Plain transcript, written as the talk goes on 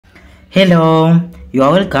Hello, you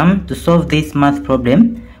are welcome to solve this math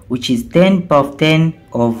problem, which is 10 power of 10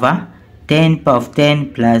 over 10 power of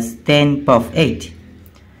 10 plus 10 power of 8.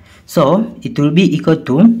 So it will be equal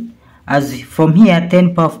to, as from here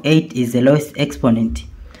 10 power of 8 is the lowest exponent.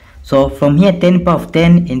 So from here 10 power of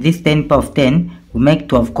 10 and this 10 power of 10 we make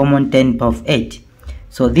 12 common 10 power of 8.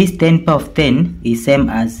 So this 10 power of 10 is same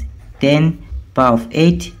as 10 power of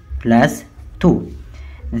 8 plus 2.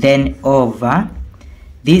 Then over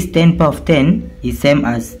this 10 power of 10 is same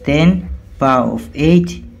as 10 power of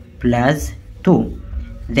 8 plus 2.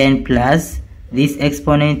 Then plus this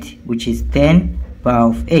exponent, which is 10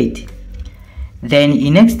 power of 8. Then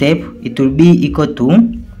in next step it will be equal to,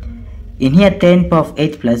 in here 10 power of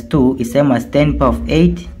 8 plus 2 is same as 10 power of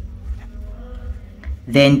 8,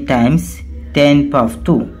 then times 10 power of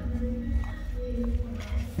 2.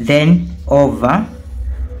 Then over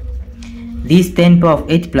this 10 power of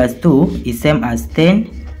 8 plus 2 is same as 10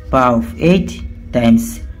 power of 8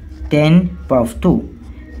 times 10 power of 2.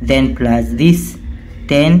 Then plus this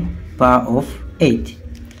 10 power of 8.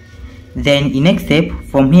 Then in next step,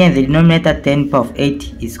 from here the denominator 10 power of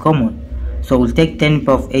 8 is common. So we'll take 10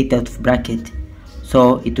 power of 8 out of bracket.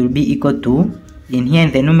 So it will be equal to, in here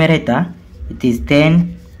in the numerator, it is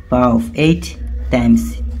 10 power of 8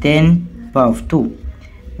 times 10 power of 2.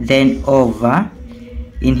 Then over,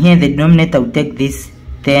 in here the denominator will take this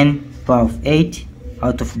 10 power of 8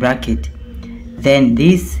 out of bracket. Then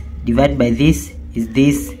this divided by this is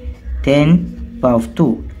this 10 power of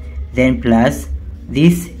 2. Then plus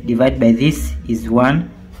this divided by this is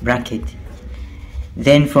 1 bracket.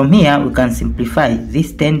 Then from here we can simplify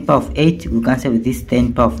this 10 power of 8, we cancel with this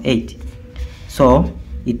 10 power of 8. So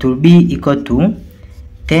it will be equal to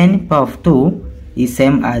 10 power of 2 is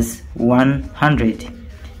same as 100.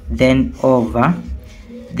 Then over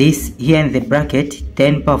this here in the bracket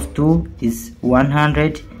 10 power of 2 is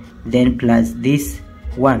 100, then plus this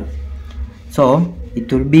 1. So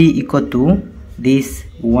it will be equal to this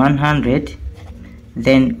 100,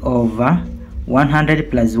 then over 100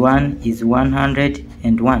 plus 1 is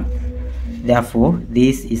 101. Therefore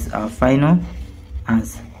this is our final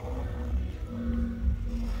answer.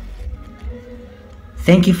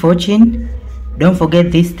 Thank you for watching. Don't forget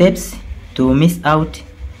these steps to miss out.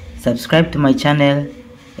 Subscribe to my channel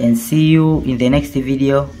and see you in the next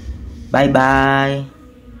video. Bye bye.